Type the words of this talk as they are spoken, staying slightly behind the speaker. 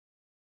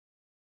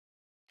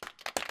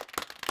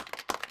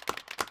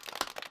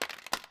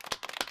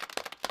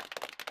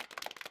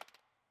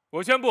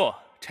我宣布，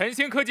晨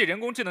星科技人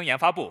工智能研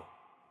发部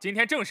今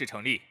天正式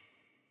成立。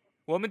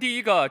我们第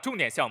一个重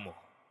点项目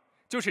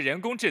就是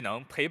人工智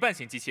能陪伴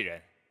型机器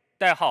人，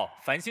代号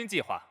“繁星计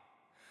划”。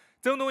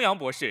曾东阳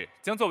博士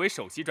将作为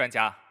首席专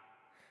家，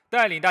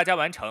带领大家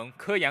完成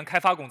科研开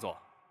发工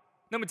作。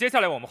那么接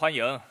下来我们欢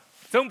迎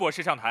曾博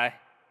士上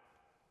台。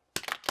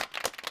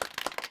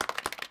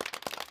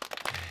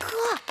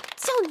哥，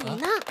叫你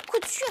呢，快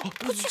去，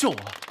快去！叫我！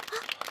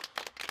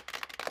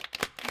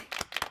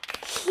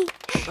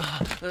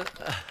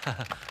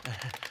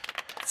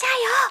加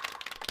油！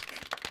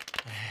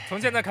从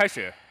现在开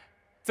始，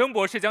曾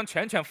博士将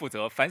全权负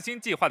责繁星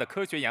计划的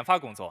科学研发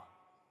工作。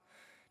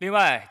另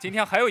外，今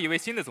天还有一位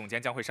新的总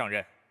监将会上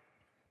任，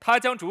他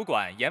将主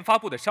管研发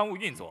部的商务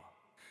运作。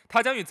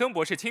他将与曾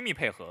博士亲密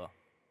配合，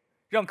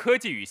让科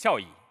技与效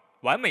益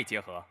完美结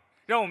合。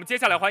让我们接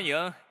下来欢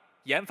迎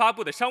研发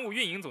部的商务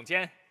运营总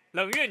监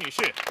冷月女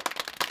士。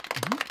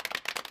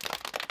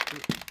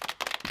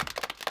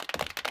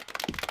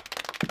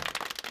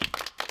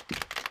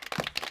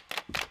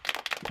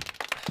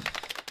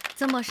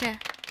曾博士，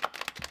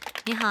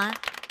你好啊。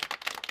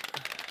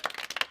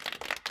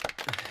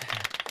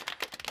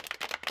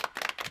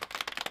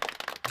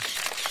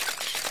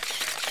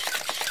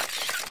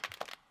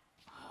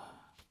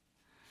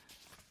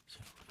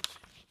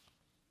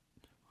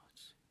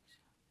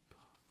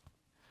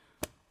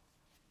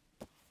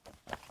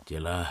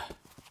进来。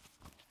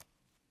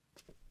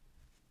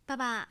爸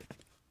爸，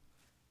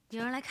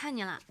有人来看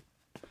你了。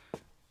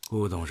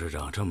顾董事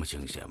长这么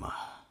清闲吗？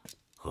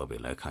何必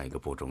来看一个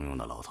不中用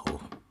的老头？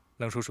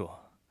冷叔叔，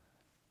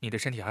你的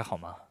身体还好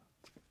吗？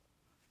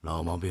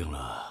老毛病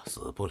了，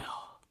死不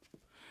了。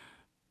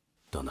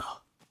等等，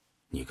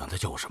你刚才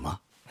叫我什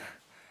么？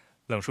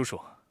冷叔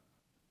叔。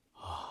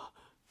啊，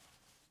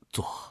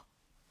坐。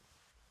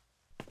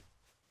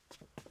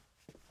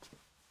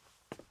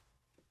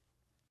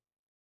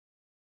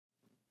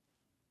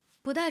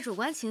不带主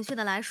观情绪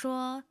的来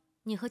说，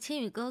你和千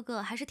羽哥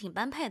哥还是挺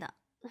般配的。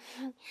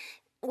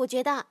我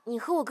觉得你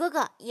和我哥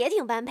哥也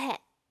挺般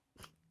配。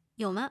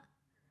有吗？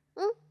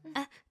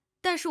哎，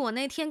但是我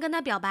那天跟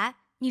他表白，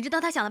你知道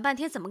他想了半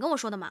天怎么跟我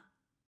说的吗？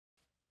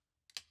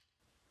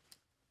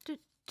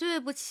对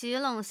不起，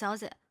冷小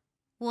姐，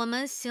我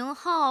们型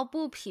号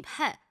不匹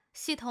配，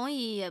系统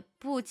也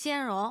不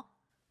兼容，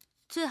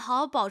最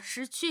好保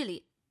持距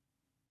离，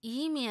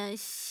以免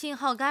信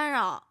号干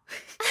扰。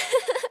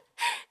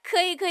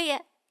可以可以，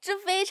这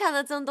非常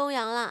的曾东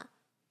阳了。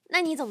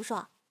那你怎么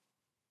说？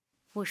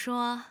我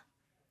说，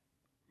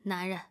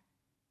男人，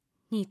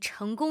你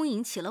成功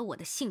引起了我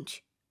的兴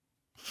趣。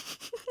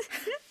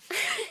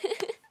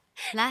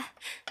来。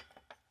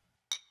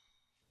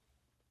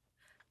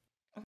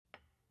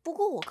不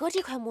过我哥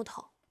这块木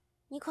头，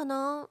你可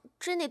能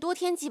真得多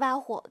添几把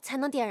火才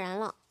能点燃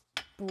了。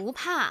不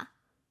怕，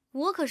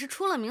我可是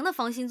出了名的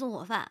防心纵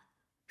火犯，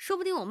说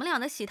不定我们俩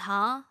的喜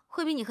糖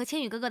会比你和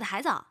千羽哥哥的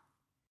还早。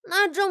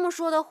那这么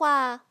说的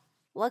话，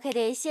我可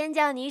得先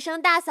叫你一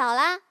声大嫂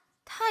啦。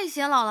太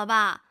显老了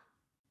吧，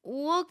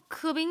我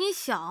可比你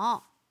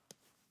小。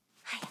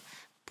哎呀，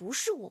不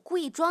是我故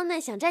意装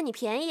嫩想占你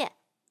便宜，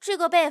这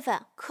个辈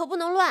分可不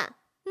能乱。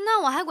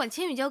那我还管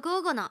千羽叫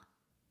哥哥呢。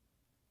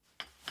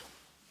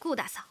顾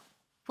大嫂，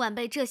晚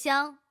辈这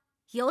厢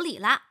有礼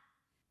啦。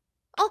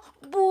哦，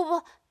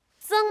不，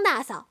曾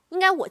大嫂，应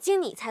该我敬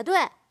你才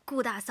对。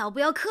顾大嫂不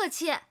要客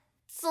气。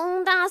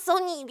曾大嫂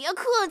你别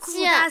客气。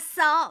顾大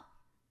嫂。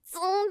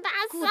曾大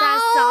嫂。顾大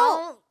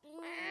嫂。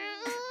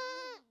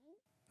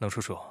冷叔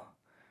叔，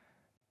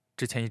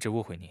之前一直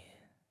误会你，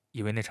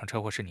以为那场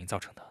车祸是您造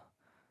成的，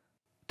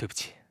对不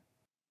起。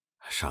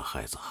傻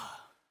孩子，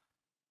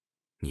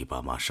你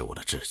爸妈是我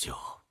的至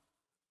交，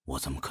我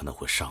怎么可能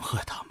会伤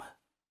害他们？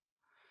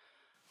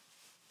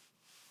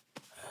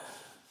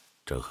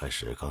这还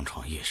是刚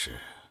创业时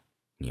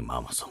你妈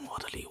妈送我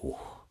的礼物。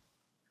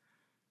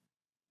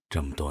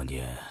这么多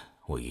年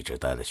我一直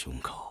带在胸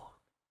口，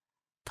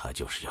她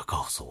就是要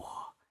告诉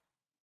我，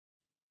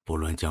不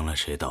论将来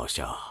谁倒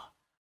下，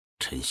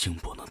晨星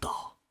不能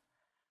倒，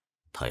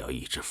她要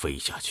一直飞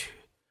下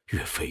去，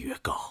越飞越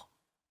高。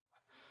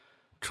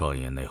创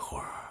业那会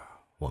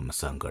儿，我们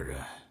3个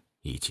人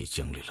一起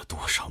经历了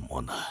多少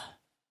磨难，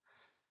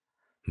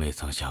没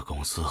曾想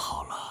公司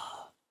好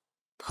了，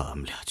他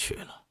们俩去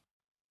了。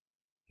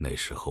那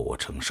时候我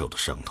承受的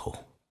伤痛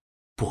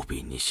不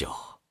比你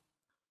小，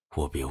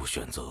我别无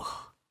选择，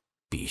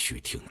必须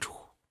挺住，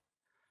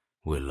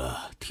为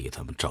了替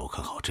他们照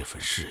看好这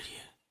份事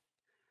业。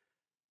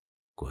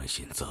关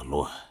心则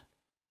乱，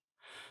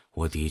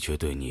我的确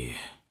对你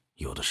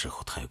有的时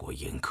候太过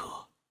严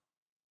苛，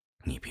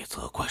你别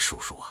责怪叔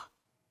叔啊。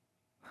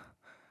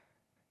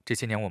这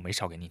些年我没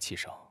少给你气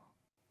受，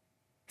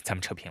咱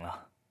们扯平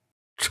了。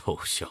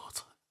臭小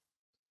子！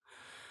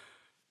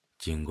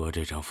经过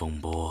这场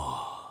风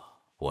波，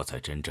我才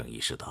真正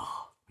意识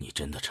到你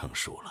真的成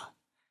熟了，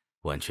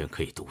完全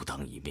可以独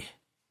当一面，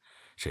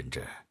甚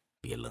至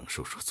比冷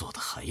叔叔做的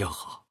还要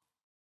好。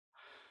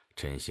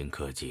晨星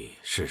科技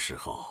是时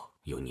候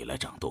由你来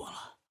掌舵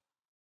了，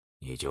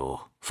你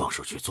就放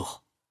手去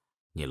做，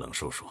你冷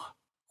叔叔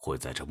会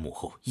在这幕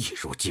后一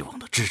如既往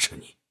的支持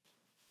你。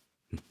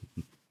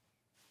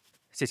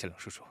谢谢冷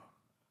叔叔。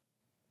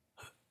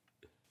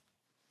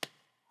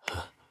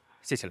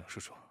谢谢冷叔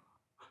叔。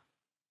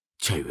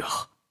千羽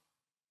啊，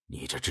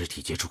你这肢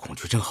体接触恐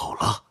惧症好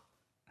了。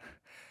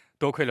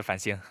多亏了繁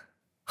星。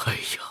哎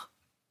呀，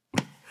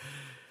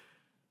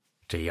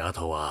这丫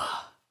头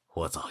啊，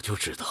我早就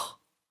知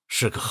道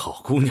是个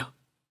好姑娘。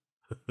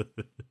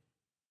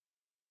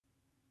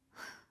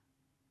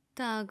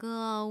大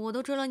哥，我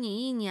都追了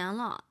你1年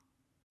了，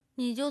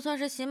你就算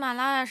是喜马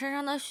拉雅山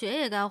上的雪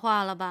也该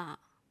化了吧？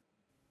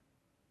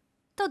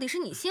到底是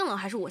你信了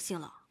还是我信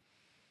了？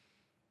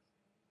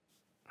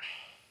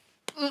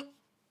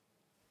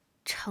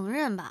承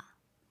认吧，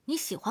你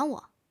喜欢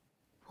我，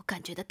我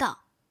感觉得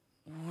到。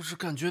我是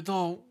感觉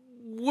到，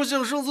我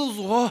想上厕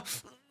所。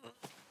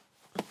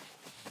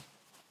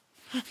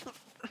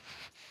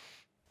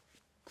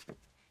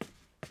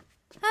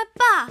哎，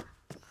爸，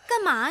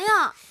干嘛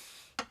呀？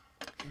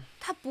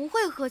他不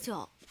会喝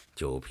酒。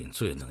酒品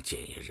最能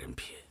检验人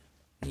品。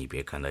你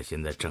别看他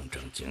现在正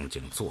正经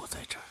经坐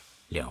在这儿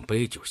，2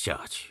杯酒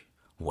下去，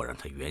我让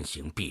他原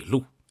形毕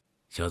露。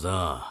小子，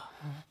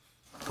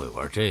会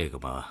玩这个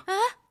吗？哎，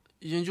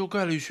研究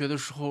概率学的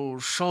时候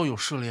稍有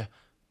涉猎，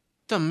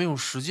但没有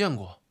实践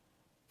过。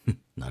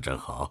那正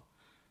好，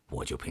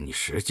我就陪你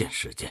实践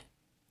实践。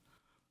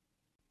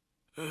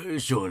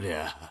兄弟，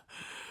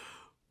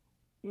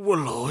我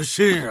老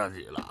欣赏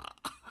你了，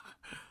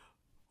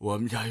我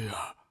们家院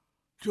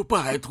就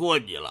拜托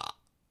你了。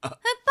哎，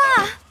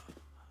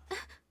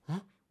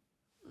爸，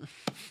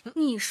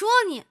你说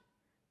你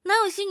哪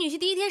有新女婿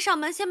第1天上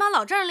门先把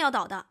老丈人撂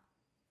倒的？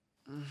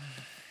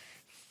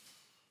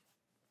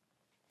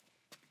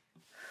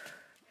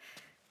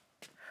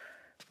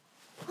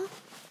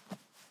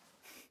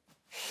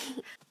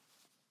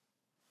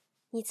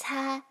你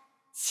猜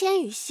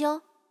千羽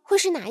星会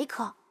是哪一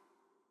颗？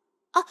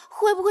啊，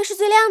会不会是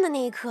最亮的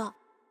那一颗？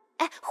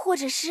哎，或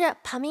者是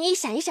旁边一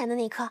闪一闪的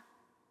那颗？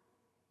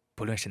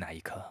不论是哪一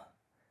颗，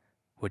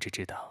我只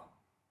知道，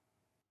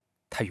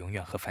他永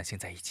远和繁星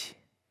在一起。